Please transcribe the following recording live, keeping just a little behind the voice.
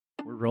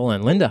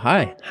Rolling. Linda,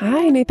 hi.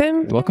 Hi,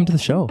 Nathan. Welcome to the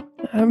show.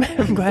 I'm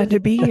glad to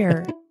be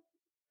here.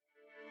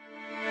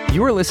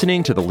 You are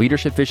listening to the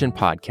Leadership Vision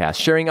podcast,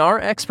 sharing our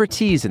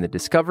expertise in the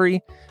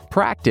discovery,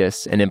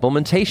 practice, and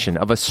implementation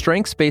of a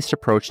strengths-based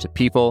approach to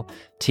people,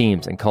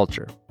 teams, and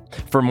culture.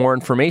 For more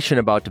information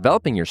about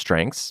developing your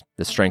strengths,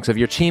 the strengths of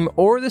your team,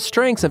 or the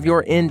strengths of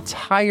your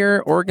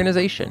entire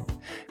organization,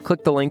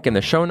 click the link in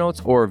the show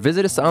notes or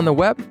visit us on the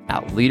web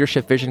at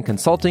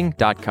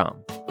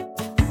leadershipvisionconsulting.com.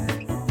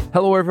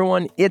 Hello,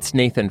 everyone. It's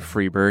Nathan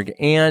Freeberg,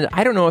 and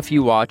I don't know if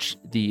you watched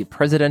the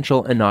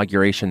presidential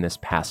inauguration this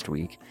past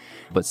week,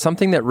 but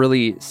something that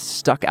really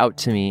stuck out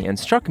to me and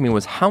struck me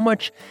was how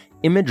much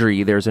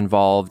imagery there's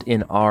involved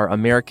in our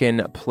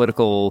American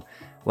political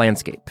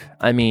landscape.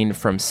 I mean,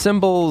 from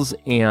symbols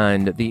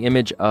and the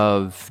image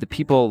of the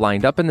people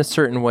lined up in a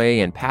certain way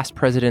and past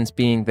presidents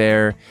being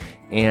there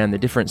and the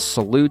different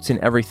salutes and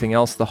everything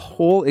else, the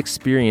whole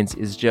experience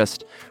is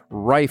just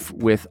rife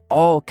with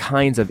all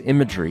kinds of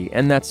imagery.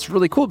 And that's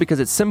really cool because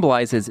it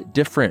symbolizes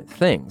different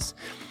things.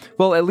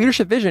 Well, at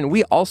Leadership Vision,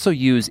 we also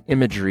use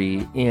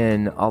imagery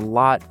in a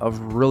lot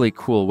of really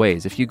cool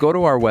ways. If you go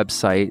to our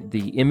website,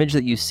 the image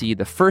that you see,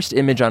 the first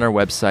image on our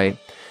website,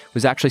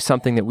 was actually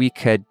something that we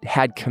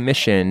had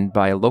commissioned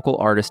by a local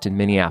artist in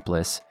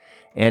Minneapolis,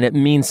 and it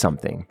means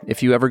something.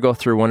 If you ever go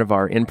through one of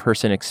our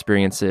in-person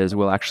experiences,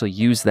 we'll actually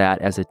use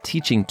that as a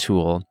teaching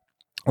tool,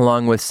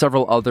 along with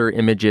several other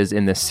images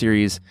in this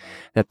series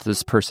that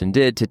this person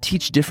did to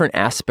teach different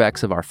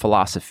aspects of our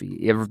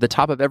philosophy. The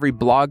top of every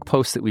blog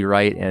post that we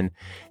write and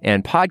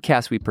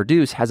podcast we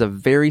produce has a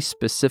very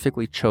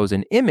specifically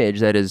chosen image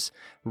that is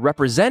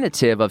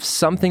representative of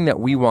something that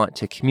we want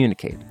to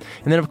communicate.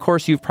 And then, of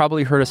course, you've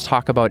probably heard us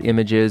talk about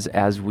images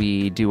as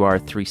we do our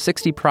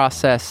 360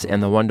 process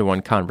and the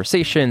one-to-one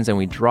conversations, and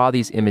we draw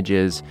these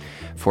images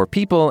for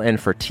people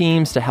and for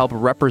teams to help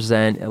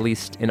represent, at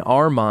least in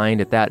our mind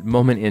at that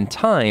moment in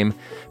time,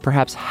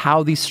 perhaps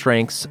how these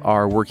strengths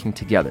are working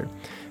together.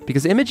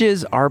 Because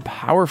images are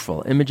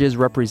powerful. Images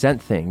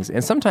represent things,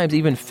 and sometimes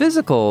even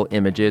physical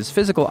images,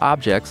 physical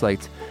objects, like,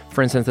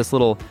 for instance, this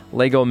little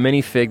Lego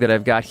minifig that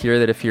I've got here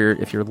that if you're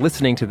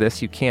listening to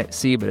this, you can't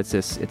see, but it's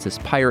this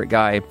pirate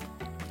guy.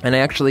 And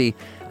I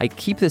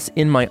keep this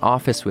in my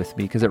office with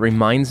me because it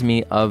reminds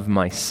me of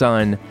my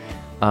son,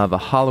 of a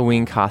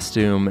Halloween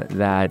costume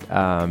that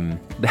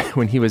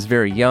when he was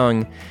very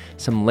young,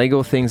 some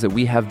Lego things that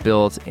we have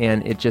built,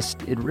 and it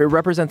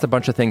represents a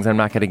bunch of things I'm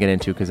not going to get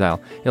into because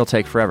it'll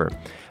take forever.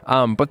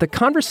 But the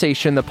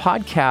conversation, the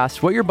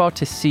podcast, what you're about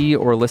to see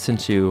or listen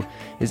to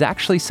is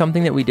actually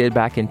something that we did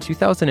back in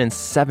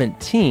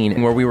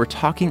 2017 where we were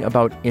talking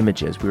about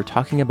images. We were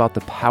talking about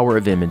the power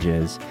of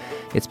images.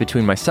 It's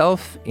between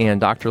myself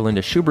and Dr.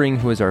 Linda Schubring,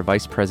 who is our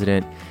vice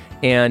president.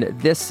 And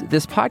this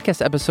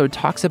podcast episode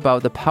talks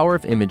about the power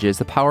of images,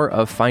 the power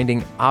of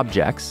finding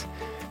objects,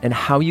 and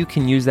how you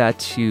can use that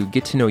to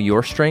get to know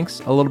your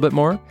strengths a little bit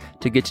more,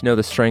 to get to know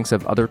the strengths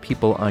of other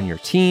people on your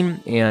team,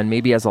 and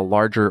maybe as a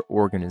larger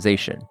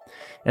organization.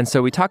 And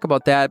so we talk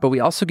about that, but we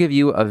also give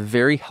you a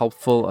very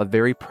helpful, a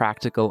very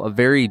practical, a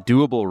very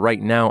doable right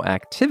now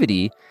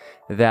activity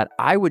that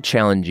I would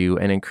challenge you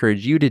and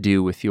encourage you to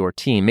do with your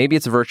team. Maybe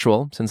it's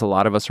virtual, since a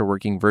lot of us are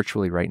working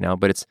virtually right now,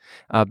 but it's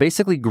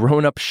basically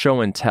grown-up show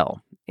and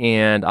tell.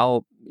 And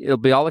it'll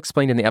be all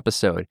explained in the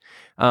episode.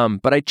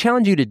 But I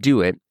challenge you to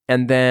do it,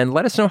 and then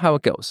let us know how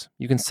it goes.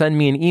 You can send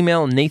me an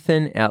email,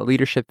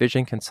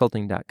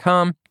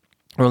 nathan@leadershipvisionconsulting.com,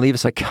 or leave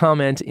us a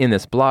comment in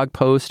this blog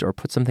post or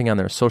put something on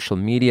their social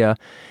media,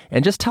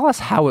 and just tell us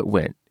how it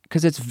went,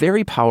 because it's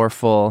very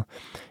powerful.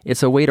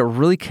 It's a way to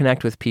really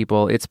connect with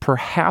people. It's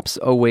perhaps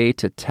a way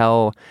to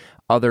tell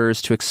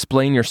others, to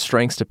explain your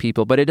strengths to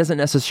people, but it doesn't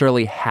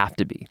necessarily have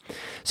to be.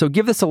 So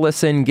give this a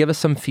listen, give us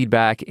some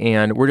feedback,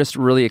 and we're just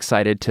really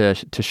excited to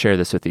share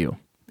this with you.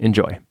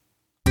 Enjoy.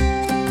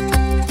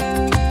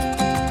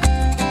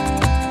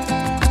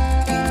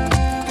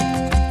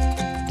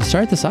 To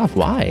start this off,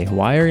 why?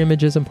 Why are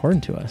images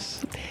important to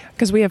us?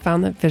 Because we have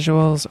found that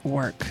visuals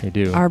work. They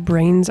do. Our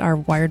brains are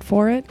wired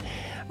for it.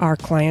 Our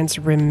clients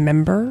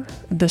remember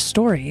the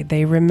story.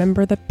 They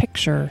remember the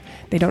picture.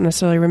 They don't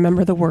necessarily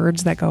remember the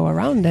words that go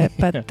around it,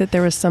 but that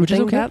there was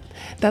something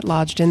that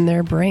lodged in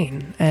their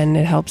brain, and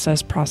it helps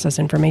us process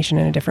information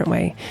in a different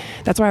way.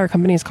 That's why our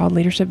company is called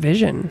Leadership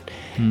Vision.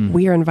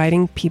 We are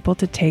inviting people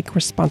to take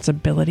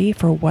responsibility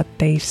for what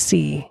they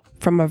see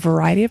from a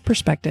variety of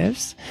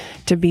perspectives,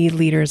 to be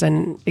leaders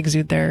and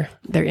exude their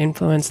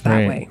influence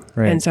that way.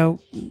 Right. And so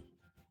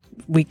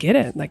we get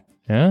it.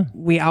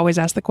 We always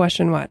ask the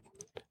question, what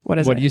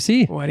do you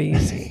see? What do you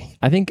see?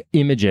 I think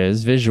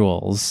images,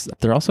 visuals,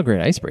 they're also great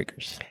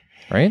icebreakers,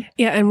 right?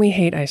 Yeah, and we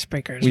hate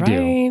icebreakers, We right?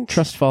 do.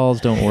 Trust falls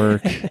don't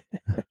work.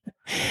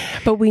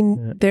 But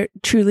there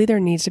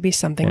needs to be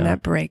something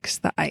that breaks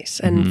the ice.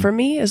 And for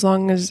me, as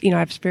long as, I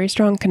have very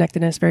strong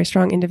connectedness, very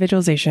strong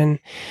individualization,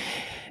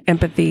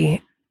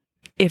 empathy,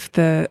 if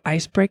the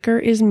icebreaker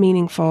is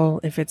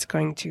meaningful, if it's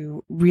going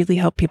to really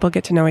help people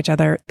get to know each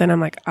other, then I'm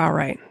like, all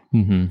right.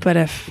 Mm-hmm. But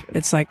if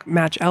it's like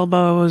match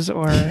elbows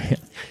or...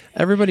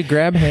 Everybody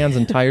grab hands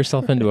and tie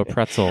yourself into a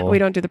pretzel. We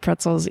don't do the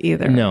pretzels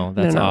either. No,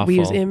 that's awful. We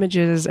use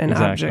images and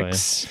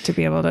objects to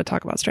be able to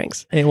talk about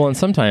strengths. And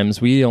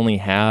sometimes we only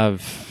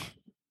have,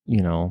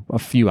 a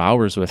few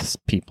hours with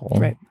people.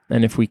 Right.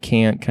 And if we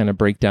can't kind of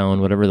break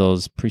down whatever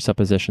those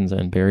presuppositions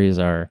and barriers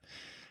are,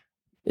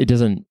 it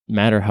doesn't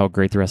matter how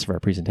great the rest of our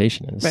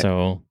presentation is. Right.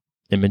 So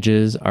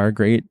images are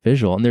great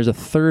visual. And there's a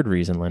third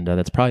reason, Linda,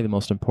 that's probably the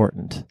most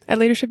important. At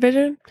Leadership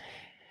Vision,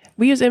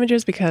 we use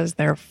images because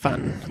they're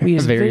fun. We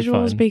use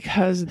visuals fun.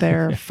 Because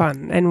they're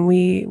fun. And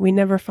we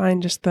never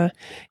find just the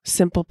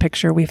simple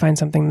picture. We find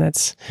something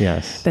that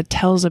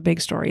tells a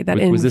big story, that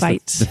was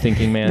invites. This the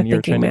thinking man you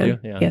were trying to do?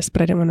 Yeah. Yes,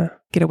 but I didn't want to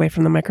get away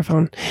from the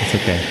microphone. It's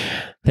okay.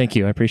 Thank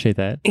you. I appreciate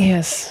that.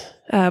 Yes.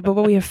 But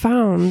what we have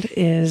found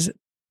is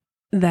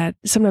that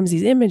sometimes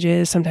these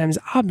images, sometimes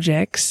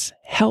objects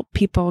help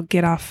people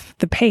get off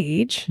the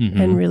page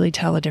and really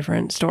tell a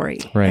different story.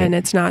 Right. And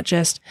it's not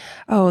just,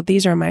 oh,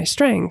 these are my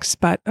strengths,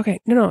 but okay,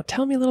 no,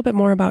 tell me a little bit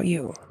more about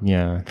you.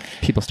 Yeah.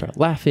 People start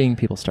laughing.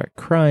 People start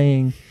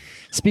crying.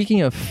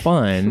 Speaking of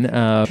fun,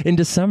 in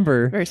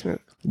December, very smooth.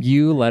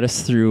 You led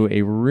us through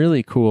a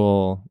really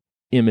cool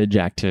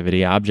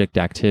object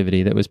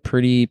activity that was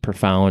pretty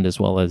profound, as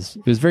well as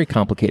it was very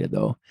complicated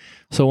though.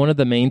 So one of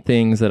the main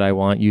things that I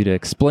want you to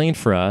explain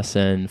for us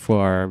and for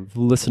our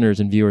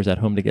listeners and viewers at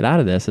home to get out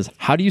of this is,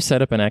 how do you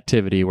set up an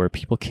activity where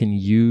people can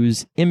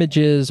use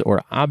images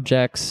or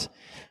objects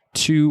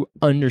to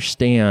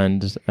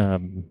understand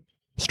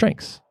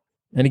strengths?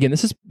 And again,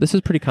 this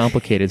is pretty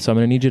complicated, so I'm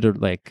going to need you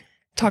to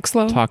talk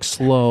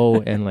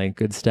slow and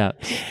good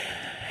steps.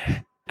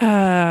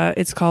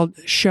 It's called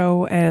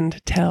Show and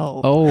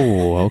Tell.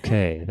 Oh,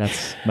 okay.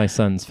 That's my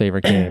son's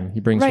favorite game. He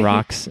brings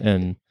rocks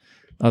and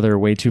other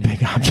way too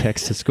big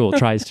objects to school.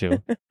 Tries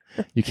to.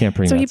 You can't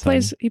bring. So he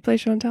plays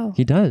Show and Tell.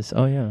 He does.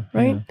 Oh yeah.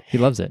 Right. Yeah. He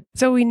loves it.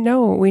 So we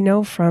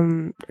know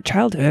from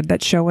childhood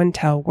that show and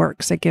tell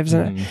works. It gives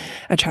a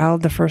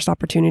child the first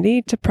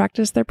opportunity to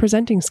practice their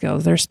presenting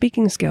skills, their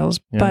speaking skills,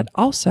 but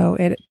also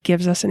it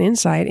gives us an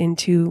insight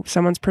into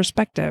someone's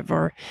perspective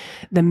or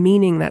the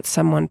meaning that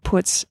someone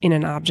puts in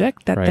an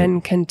object that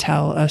then can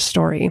tell a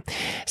story.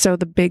 So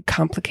the big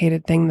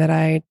complicated thing that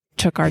I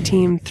took our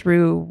team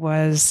through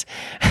was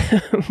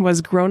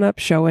grown-up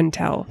show and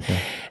tell. Okay.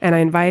 And I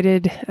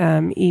invited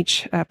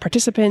each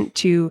participant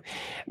to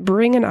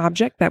bring an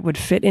object that would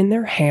fit in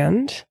their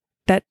hand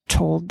that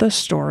told the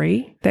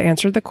story, that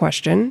answered the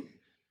question,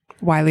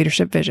 why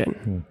Leadership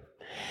Vision?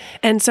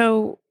 And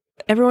so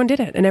everyone did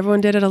it, and everyone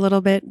did it a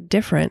little bit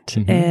different.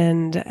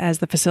 And as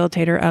the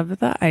facilitator of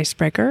the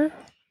icebreaker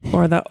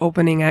or the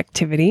opening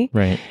activity,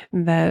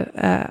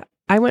 that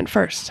I went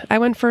first. I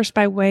went first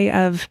by way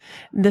of,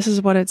 this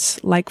is what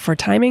it's like for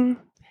timing.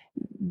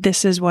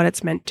 This is what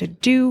it's meant to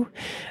do.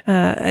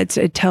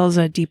 It tells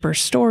a deeper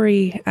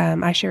story.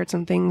 I shared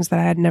some things that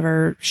I had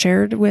never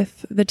shared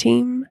with the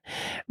team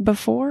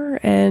before,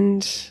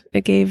 and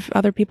it gave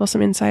other people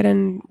some insight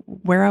in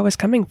where I was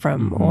coming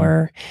from.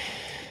 Or,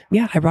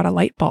 I brought a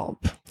light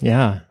bulb.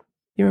 Yeah.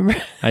 You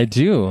remember? I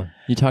do.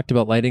 You talked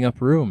about lighting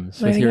up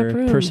rooms with your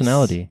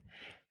personality.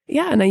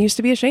 Yeah, and I used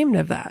to be ashamed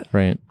of that.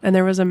 Right. And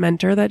there was a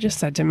mentor that just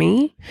said to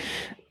me,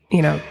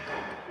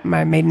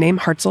 my maiden name,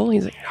 Hartzell.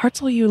 He's like,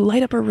 Hartzell, you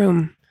light up a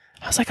room.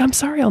 I was like, I'm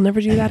sorry, I'll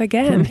never do that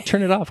again.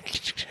 Turn it off.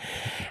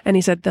 And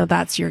he said, no,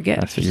 that's your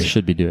gift. That's what you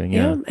should be doing,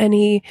 yeah. And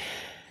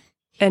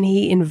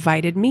he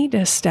invited me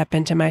to step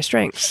into my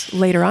strengths.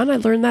 Later on, I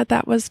learned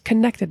that was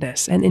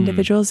connectedness and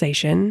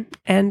individualization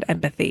and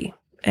empathy.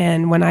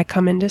 And when I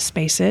come into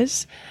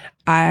spaces,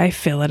 I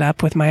fill it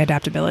up with my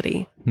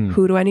adaptability.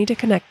 Who do I need to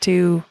connect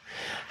to?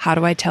 How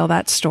do I tell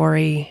that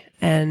story?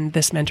 And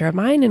this mentor of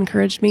mine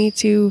encouraged me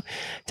to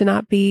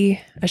not be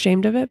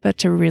ashamed of it, but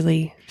to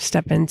really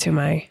step into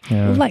my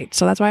light.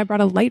 So that's why I brought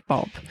a light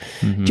bulb.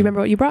 Do you remember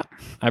what you brought?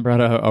 I brought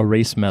a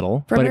race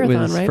medal. For a marathon, it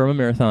was right? From a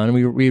marathon.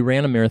 We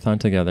ran a marathon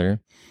together.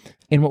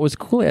 And what was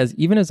cool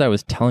even as I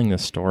was telling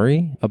this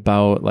story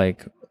about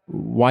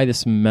why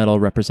this medal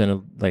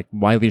represented,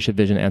 why Leadership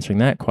Vision, answering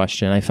that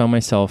question, I found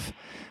myself,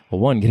 well,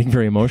 one, getting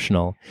very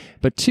emotional,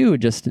 but two,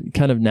 just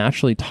kind of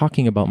naturally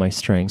talking about my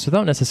strengths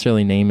without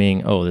necessarily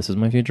naming, oh, this is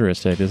my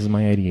futuristic, this is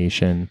my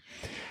ideation.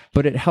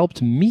 But it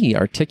helped me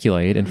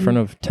articulate in front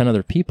of 10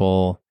 other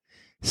people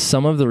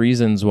some of the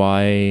reasons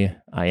why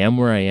I am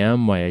where I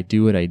am, why I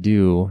do what I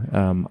do,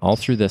 all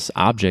through this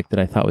object that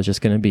I thought was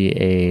just going to be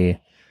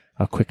a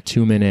quick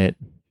 2-minute,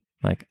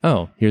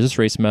 oh, here's this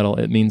race medal,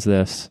 it means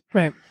this.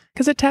 Right.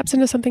 Because it taps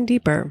into something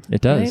deeper.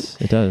 It does.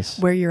 Right? It does.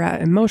 Where you're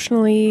at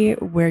emotionally,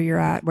 where you're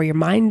at, where your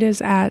mind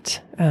is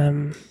at,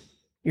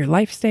 your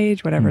life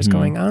stage, whatever's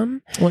going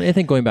on. Well, I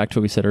think going back to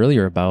what we said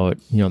earlier about,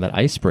 that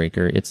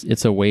icebreaker,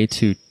 it's a way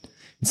to,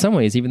 in some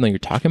ways, even though you're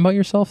talking about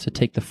yourself, to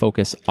take the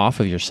focus off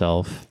of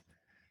yourself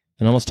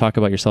and almost talk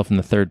about yourself in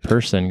the third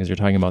person, because you're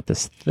talking about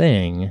this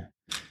thing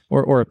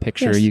or a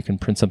picture. You can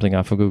print something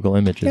off of Google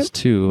Images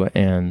too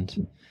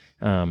and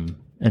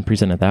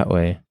present it that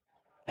way.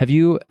 Have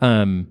you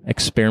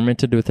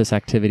experimented with this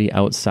activity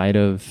outside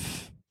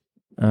of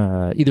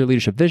either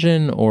Leadership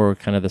Vision or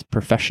kind of this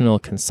professional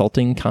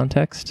consulting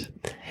context?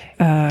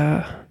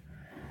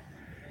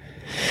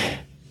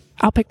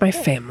 I'll pick my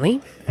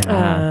family.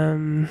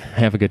 I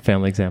have a good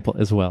family example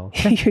as well.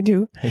 You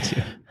do? I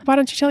do. Why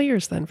don't you tell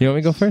yours then? You want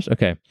me to go first?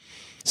 Okay.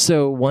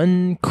 So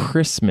one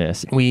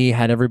Christmas, we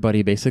had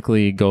everybody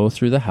basically go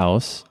through the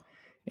house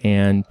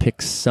and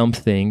pick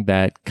something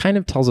that kind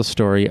of tells a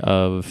story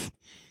of,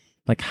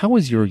 like, how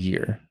was your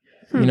year?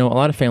 You know, a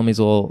lot of families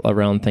will,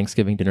 around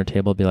Thanksgiving dinner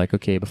table, be like,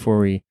 okay, before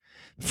we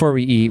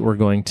eat, we're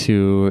going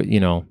to, you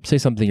know, say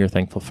something you're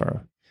thankful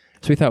for.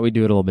 So we thought we'd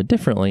do it a little bit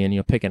differently and, you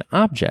know, pick an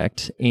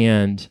object.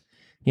 And,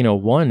 you know,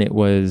 one, it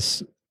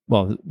was,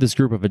 well, this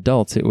group of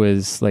adults, it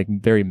was like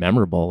very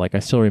memorable. Like I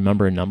still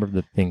remember a number of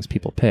the things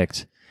people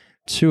picked.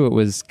 Two, it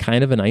was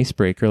kind of an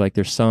icebreaker. Like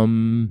there's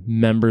some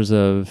members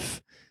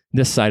of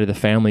this side of the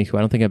family who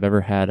I don't think I've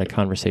ever had a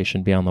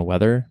conversation beyond the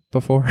weather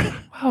before.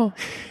 Wow.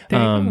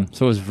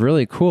 So it was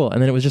really cool. And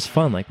then it was just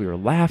fun. Like we were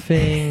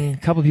laughing. A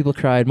couple of people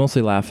cried,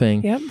 mostly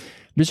laughing. Yep.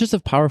 It was just a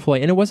powerful,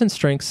 and it wasn't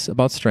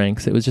about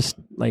strengths. It was just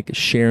like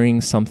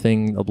sharing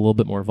something a little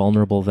bit more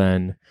vulnerable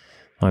than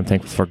I'm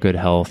thankful for good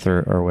health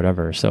or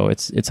whatever. So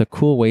it's a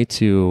cool way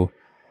to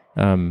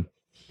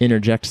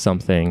interject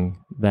something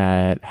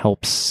that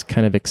helps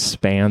kind of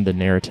expand the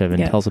narrative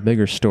and tells a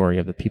bigger story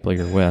of the people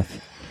you're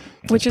with.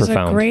 Which is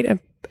profound.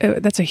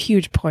 That's a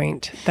huge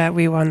point that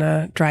we want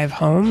to drive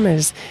home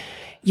is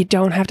you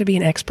don't have to be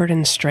an expert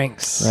in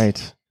strengths.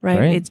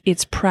 Right.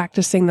 It's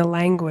practicing the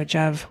language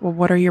of, well,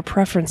 what are your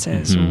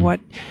preferences?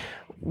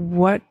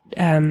 What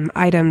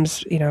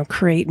items, you know,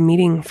 create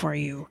meaning for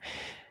you?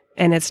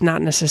 And it's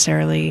not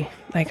necessarily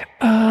like,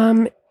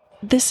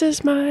 this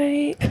is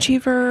my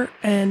achiever.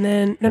 And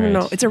then,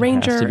 no, it's a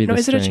ranger. No,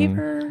 is it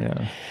achiever?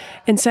 Yeah.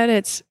 Instead,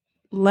 it's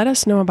let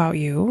us know about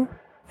you.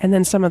 And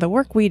then some of the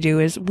work we do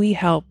is we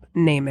help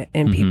name it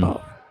in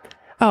people.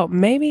 Oh,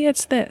 maybe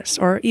it's this.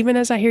 Or even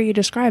as I hear you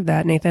describe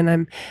that,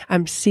 Nathan,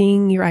 I'm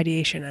seeing your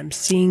ideation. I'm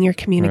seeing your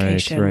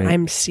communication. Right.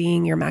 I'm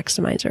seeing your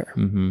maximizer.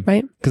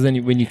 Right? Because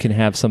then when you can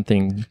have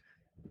something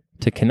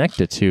to connect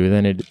it to,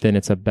 then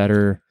it's a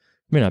better,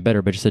 maybe not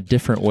better, but just a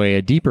different way,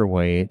 a deeper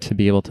way to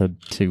be able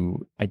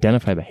to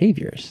identify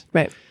behaviors.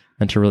 Right.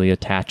 And to really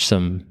attach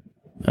some,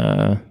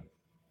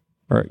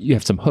 or you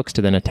have some hooks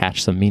to then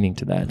attach some meaning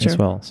to that as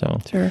well.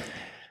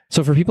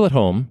 So for people at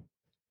home,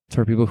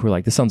 for people who are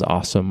like, this sounds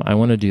awesome, I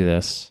want to do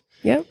this.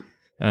 Yep.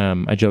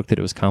 I joked that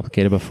it was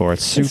complicated before.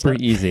 It's super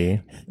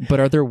easy. But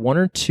are there one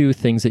or two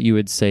things that you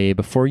would say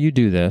before you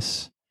do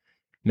this,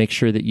 make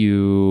sure that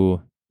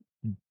you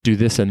do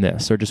this and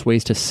this, or just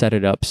ways to set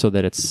it up so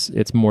that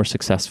it's more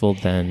successful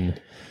than,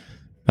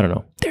 I don't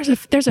know.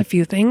 There's a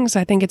few things.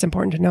 I think it's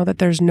important to know that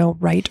there's no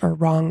right or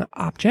wrong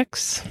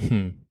objects.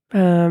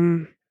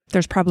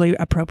 There's probably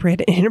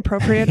appropriate and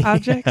inappropriate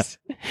objects.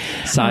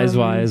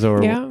 Size-wise or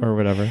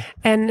whatever.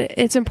 And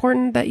it's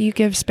important that you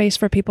give space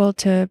for people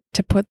to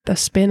put the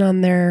spin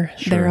on their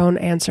own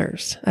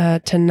answers,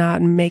 to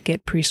not make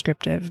it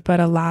prescriptive,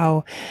 but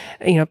allow,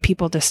 you know,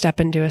 people to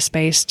step into a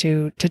space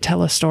to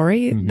tell a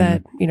story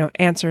that, you know,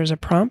 answers a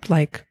prompt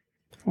like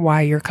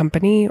why your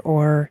company,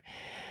 or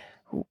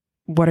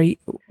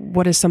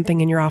what is something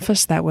in your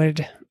office that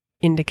would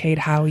indicate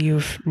how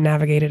you've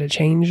navigated a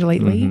change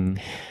lately.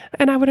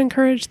 And I would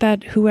encourage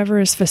that whoever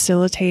is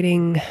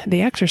facilitating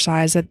the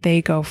exercise, that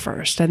they go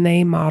first and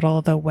they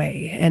model the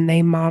way and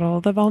they model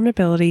the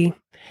vulnerability.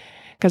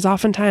 Because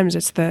oftentimes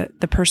it's the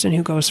person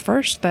who goes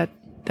first that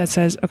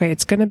says, okay,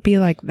 it's going to be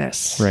like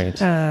this. Right.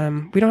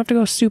 We don't have to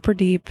go super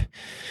deep,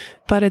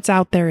 but it's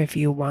out there if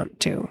you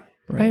want to.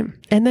 Right.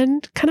 And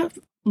then kind of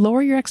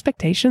lower your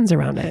expectations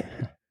around it.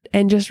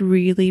 And just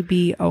really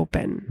be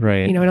open.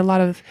 Right. You know,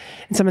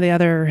 in some of the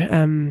other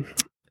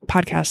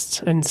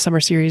podcasts and summer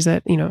series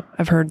that, you know,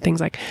 I've heard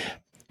things like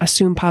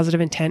assume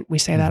positive intent. We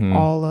say that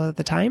all of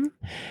the time.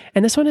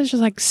 And this one is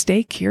just like,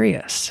 stay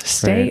curious,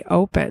 stay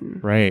open.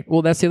 Right.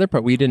 Well, that's the other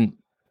part. I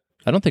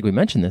don't think we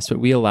mentioned this, but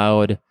we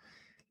allowed, it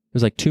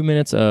was like 2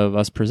 minutes of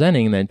us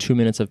presenting, and then 2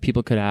 minutes of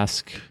people could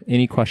ask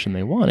any question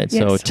they wanted.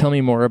 Yes. So tell me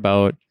more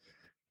about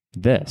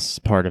this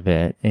part of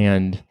it.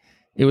 And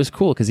it was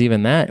cool because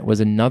even that was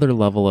another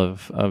level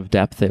of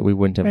depth that we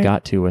wouldn't have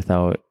got to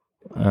without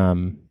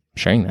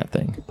sharing that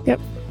thing.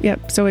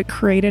 Yep. So it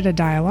created a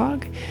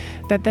dialogue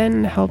that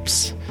then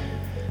helps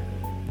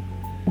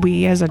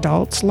we as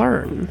adults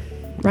learn,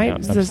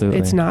 right? Yeah,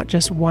 it's not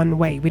just one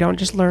way. We don't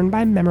just learn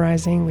by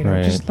memorizing. We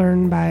don't just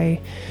learn by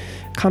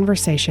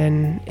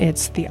conversation.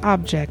 It's the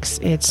objects.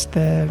 It's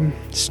the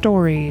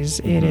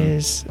stories. It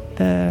is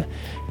the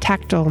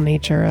tactile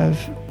nature of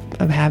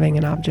having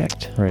an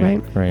object,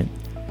 right? Right.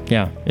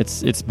 Yeah,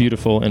 it's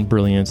beautiful and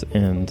brilliant,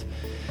 and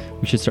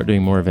we should start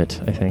doing more of it,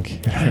 I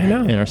think,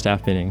 in our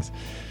staff meetings.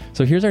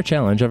 So here's our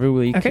challenge. Every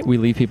week, we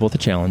leave people with a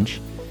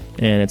challenge,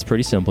 and it's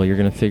pretty simple. You're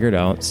going to figure it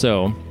out.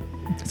 So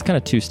it's kind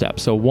of 2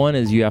 steps. So one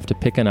is you have to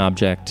pick an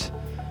object,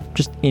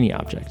 just any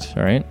object,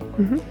 all right?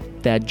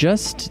 That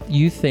just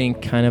you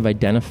think kind of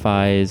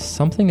identifies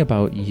something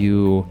about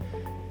you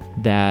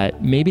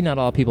that maybe not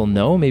all people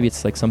know. Maybe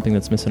it's like something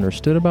that's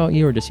misunderstood about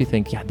you, or just you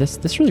think, yeah,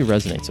 this really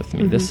resonates with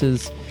me. This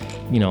is,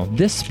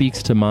 this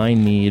speaks to my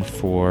need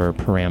for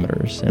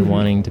parameters and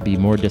wanting to be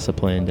more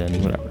disciplined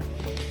and whatever.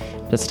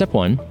 That's step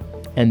one.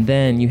 And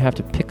then you have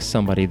to pick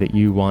somebody that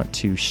you want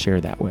to share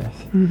that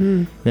with.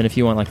 Then if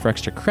you want, like, for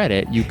extra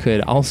credit, you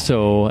could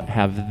also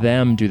have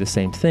them do the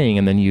same thing,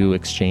 and then you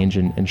exchange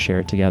and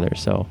share it together.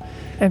 So,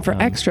 and for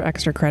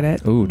extra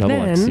credit, double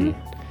XC.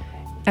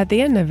 At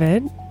the end of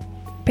it,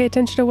 pay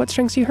attention to what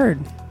strengths you heard.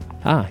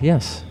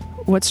 Yes.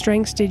 What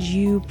strengths did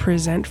you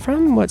present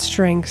from? What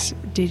strengths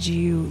did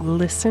you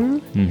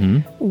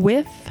listen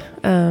with?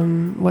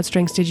 What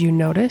strengths did you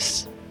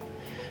notice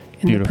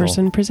in the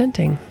person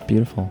presenting?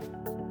 Beautiful.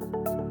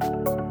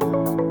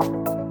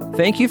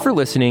 Thank you for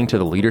listening to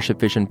the Leadership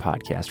Vision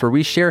Podcast, where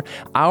we share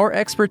our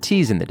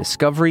expertise in the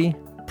discovery,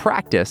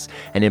 practice,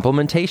 and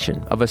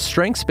implementation of a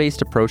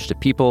strengths-based approach to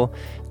people,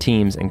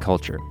 teams, and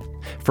culture.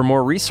 For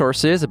more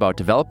resources about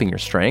developing your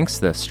strengths,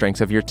 the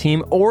strengths of your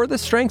team, or the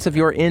strengths of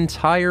your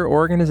entire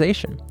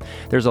organization,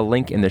 there's a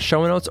link in the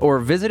show notes, or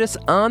visit us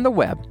on the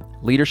web,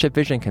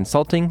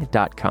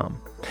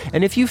 leadershipvisionconsulting.com.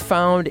 And if you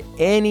found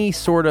any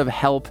sort of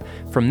help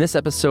from this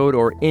episode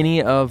or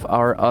any of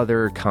our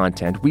other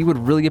content, we would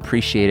really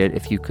appreciate it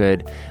if you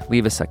could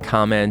leave us a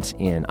comment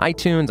in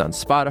iTunes, on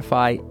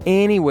Spotify,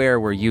 anywhere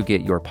where you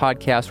get your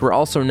podcast. We're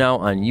also now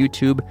on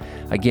YouTube.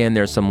 Again,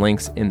 there's some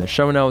links in the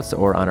show notes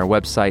or on our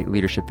website,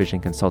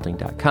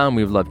 leadershipvisionconsulting.com.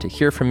 We would love to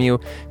hear from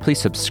you. Please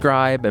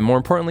subscribe, and more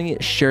importantly,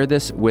 share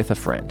this with a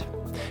friend.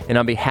 And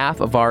on behalf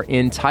of our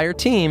entire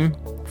team,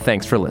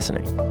 thanks for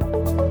listening.